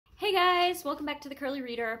Hey guys, welcome back to the Curly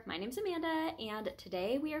Reader. My name's Amanda, and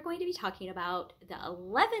today we are going to be talking about the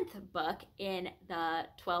 11th book in the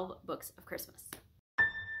 12 Books of Christmas.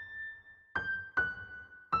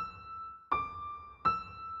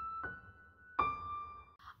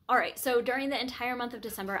 All right, so during the entire month of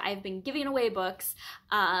December, I've been giving away books,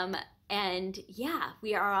 and yeah,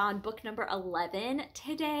 we are on book number 11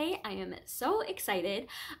 today. I am so excited.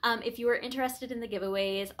 If you are interested in the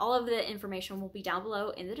giveaways, all of the information will be down below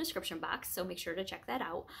in the description box, so make sure to check that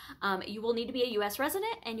out. You will need to be a US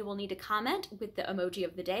resident, and you will need to comment with the emoji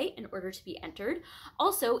of the day in order to be entered.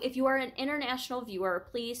 Also, if you are an international viewer,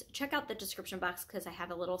 please check out the description box because I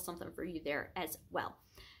have a little something for you there as well.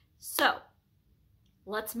 So,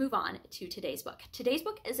 let's move on to today's book. Today's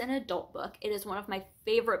book is an adult book. It is one of my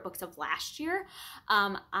favorite books of last year.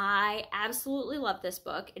 I absolutely love this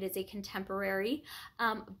book. It is a contemporary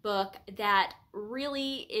book that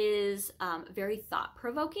really is very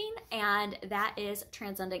thought-provoking, and that is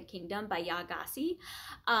Transcendent Kingdom by Yaa Gyasi.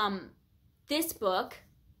 This book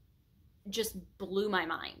just blew my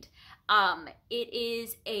mind. It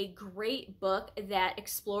is a great book that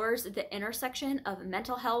explores the intersection of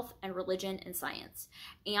mental health and religion and science.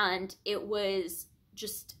 And it was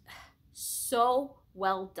just so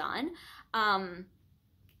well done.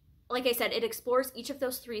 Like I said, it explores each of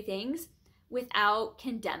those three things without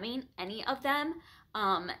condemning any of them.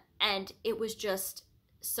 And it was just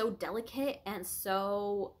so delicate and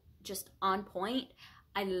so just on point.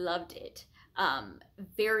 I loved it.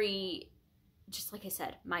 Just like I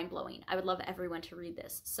said, mind-blowing. I would love everyone to read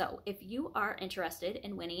this. So if you are interested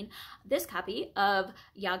in winning this copy of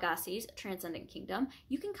Yaa Gyasi's Transcendent Kingdom,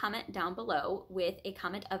 you can comment down below with a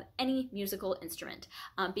comment of any musical instrument,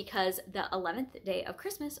 because the 11th day of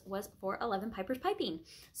Christmas was for 11 Pipers Piping.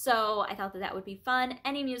 So I thought that that would be fun.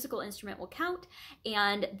 Any musical instrument will count,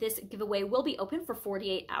 and this giveaway will be open for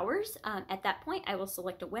 48 hours. At that point, I will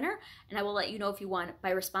select a winner, and I will let you know if you won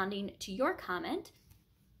by responding to your comment.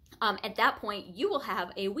 At that point, you will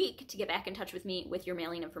have a week to get back in touch with me with your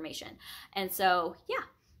mailing information. And so,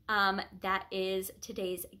 yeah, that is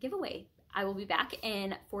today's giveaway. I will be back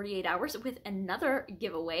in 48 hours with another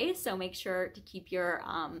giveaway, so make sure to keep your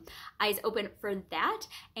eyes open for that.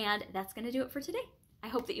 And that's going to do it for today. I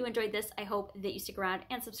hope that you enjoyed this. I hope that you stick around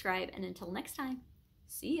and subscribe. And until next time,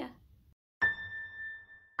 see ya.